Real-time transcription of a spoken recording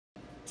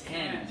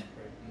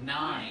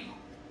9,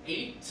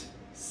 8,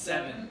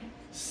 7,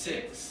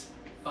 6,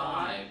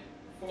 5,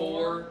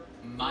 4,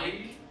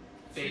 mic,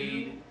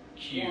 fade,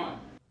 cue.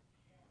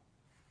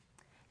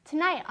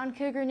 Tonight on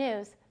Cougar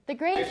News, the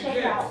Great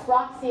Shakeout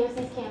rocks COC's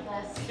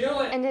campus.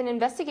 Kill it! And an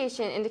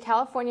investigation into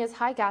California's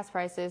high gas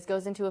prices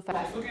goes into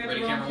effect.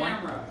 Ready, camera one?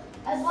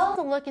 As well as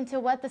a look into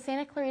what the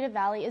Santa Clarita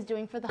Valley is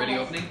doing for the Ready,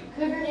 homeless. opening?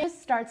 Cougar News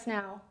starts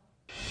now.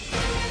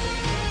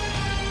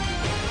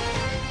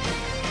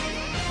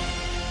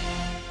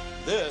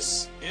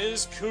 This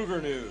is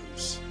Cougar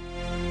News.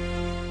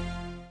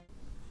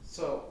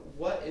 So,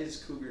 what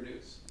is Cougar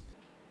News?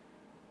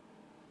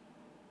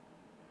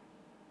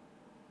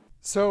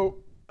 So,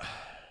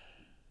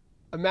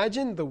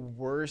 imagine the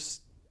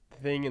worst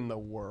thing in the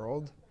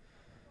world.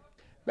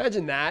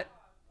 Imagine that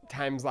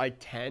times like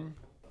 10.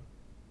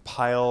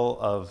 Pile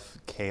of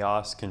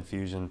chaos,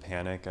 confusion,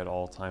 panic at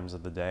all times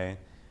of the day.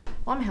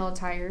 Well, I'm hella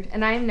tired,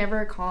 and I am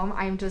never calm.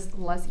 I'm just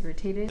less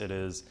irritated. It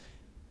is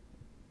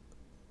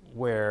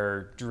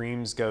where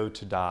dreams go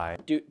to die.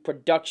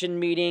 Production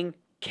meeting,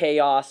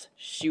 chaos,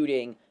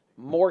 shooting,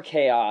 more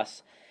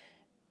chaos,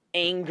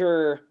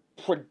 anger,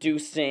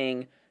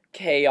 producing,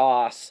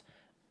 chaos,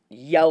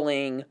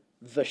 yelling,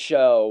 the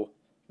show,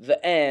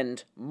 the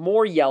end,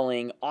 more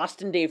yelling,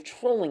 Austin Dave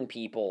trolling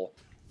people.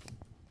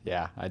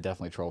 Yeah, I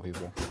definitely troll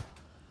people.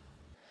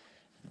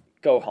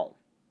 Go home.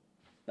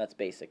 That's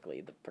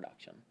basically the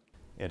production.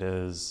 It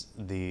is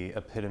the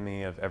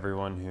epitome of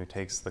everyone who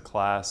takes the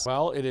class.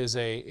 Well, it is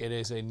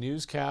a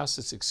newscast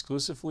that's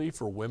exclusively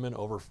for women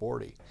over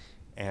 40.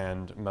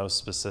 And most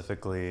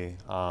specifically,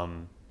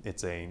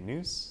 it's a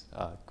news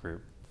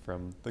group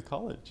from the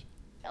college.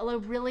 A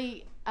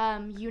really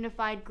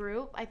unified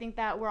group. I think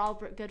that we're all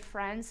good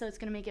friends, so it's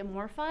going to make it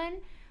more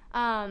fun.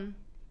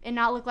 And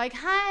not look like,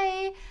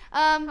 hi,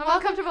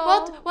 welcome to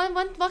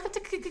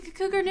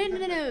Cougar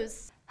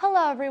News.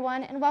 Hello,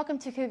 everyone, and welcome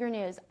to Cougar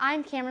News.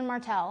 I'm Cameron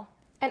Martell.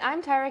 And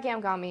I'm Tyra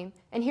Gamgami,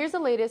 and here's the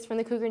latest from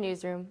the Cougar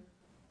Newsroom.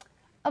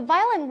 A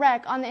violent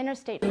wreck on the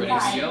Interstate 5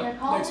 VO? near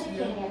College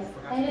Canyons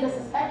landed a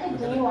suspected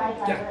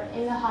DUI driver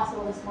in the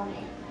hospital this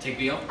morning. Take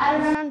VO. At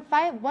around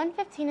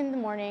 1:15 in the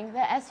morning, the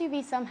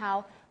SUV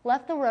somehow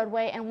left the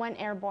roadway and went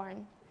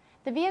airborne.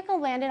 The vehicle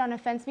landed on a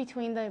fence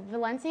between the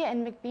Valencia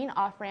and McBean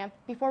off-ramp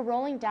before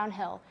rolling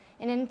downhill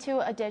and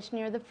into a ditch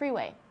near the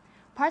freeway.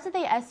 Parts of the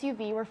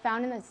SUV were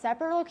found in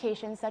separate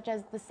locations, such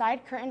as the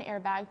side curtain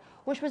airbag,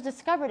 which was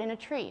discovered in a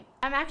tree.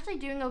 I'm actually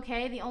doing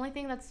okay. The only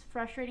thing that's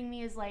frustrating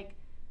me is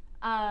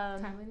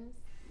Timeliness?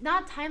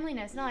 not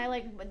timeliness. No, I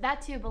like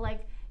that too, but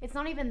like it's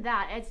not even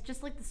that. It's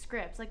just like the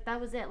scripts. Like that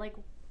was it. Like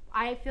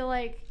I feel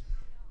like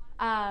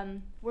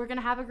we're gonna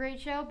have a great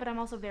show, but I'm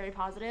also very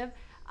positive.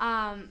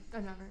 I'm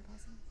not very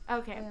positive.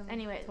 Okay.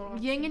 Anyway,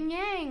 yin and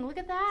yang. Look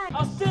at that.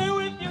 I'll stay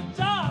with you,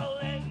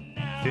 darling,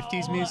 now.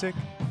 50s music,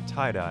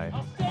 tie-dye,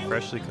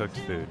 freshly cooked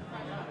food.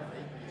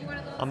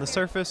 On the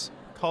surface,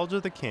 College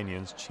of the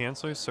Canyons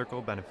Chancellor's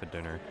Circle Benefit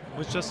Dinner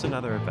was just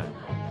another event.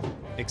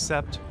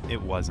 Except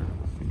it wasn't.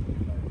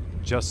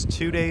 Just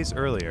 2 days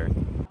earlier,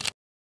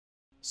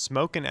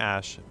 smoke and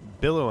ash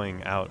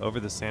billowing out over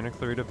the Santa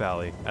Clarita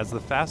Valley as the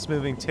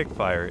fast-moving tick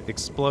fire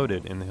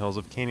exploded in the hills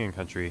of Canyon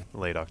Country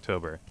late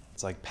October.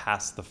 It's like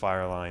past the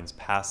fire lines,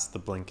 past the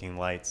blinking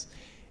lights,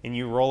 and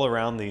you roll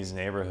around these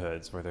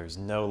neighborhoods where there's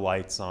no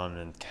lights on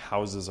and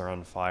houses are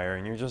on fire,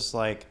 and you're just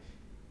like,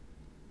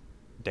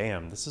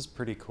 damn, this is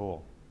pretty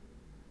cool.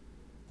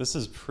 This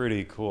is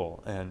pretty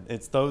cool. And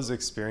it's those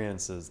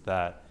experiences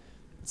that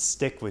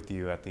stick with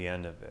you at the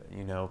end of it,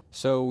 you know?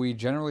 So we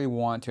generally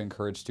want to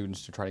encourage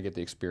students to try to get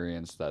the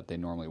experience that they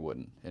normally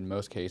wouldn't. In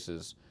most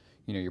cases,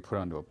 you know, you're put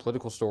onto a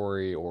political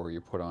story or you're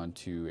put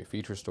onto a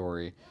feature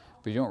story,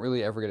 but you don't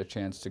really ever get a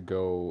chance to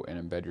go and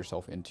embed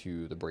yourself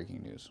into the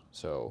breaking news.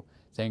 So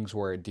things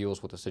where it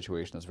deals with a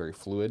situation that's very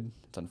fluid,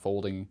 it's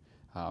unfolding,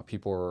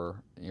 people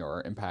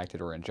are impacted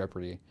or in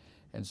jeopardy.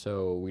 And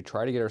so we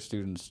try to get our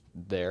students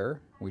there.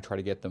 We try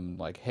to get them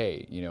like,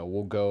 hey, you know,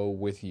 we'll go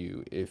with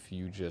you if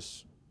you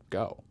just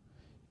go.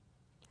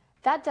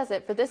 That does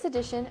it for this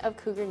edition of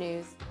Cougar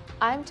News.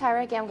 I'm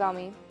Tyra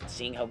Gamgami.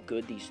 Seeing how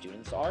good these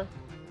students are,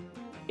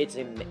 it's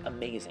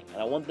amazing,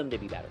 and I want them to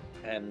be better.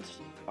 And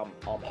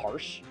I'm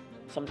harsh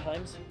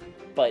sometimes,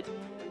 but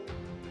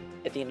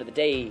at the end of the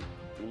day,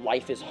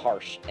 life is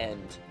harsh,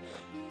 and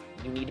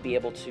you need to be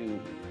able to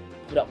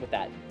put up with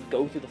that,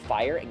 go through the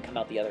fire, and come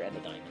out the other end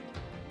of the diamond.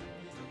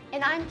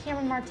 And I'm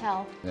Cameron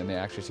Martell. And they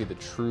actually see the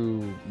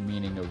true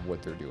meaning of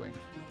what they're doing,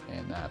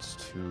 and that's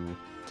to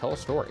tell a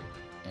story.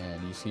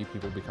 And you see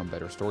people become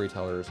better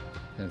storytellers,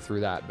 and through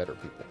that, better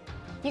people.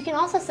 You can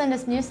also send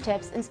us news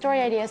tips and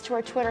story ideas to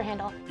our Twitter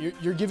handle.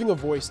 You're giving a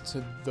voice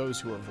to those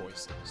who are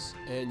voiceless.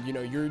 And you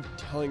know, you're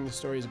telling the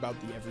stories about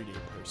the everyday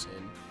person.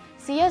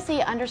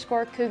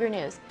 COC_Cougar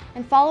News.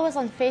 And follow us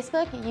on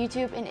Facebook,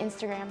 YouTube, and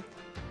Instagram.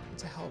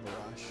 It's a hell of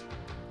a rush.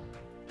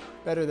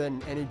 Better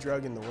than any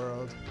drug in the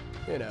world,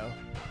 you know.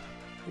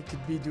 It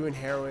could be doing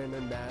heroin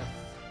and meth,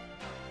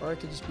 or it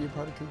could just be a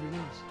part of Cougar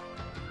News.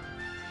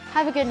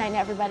 Have a good night,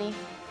 everybody.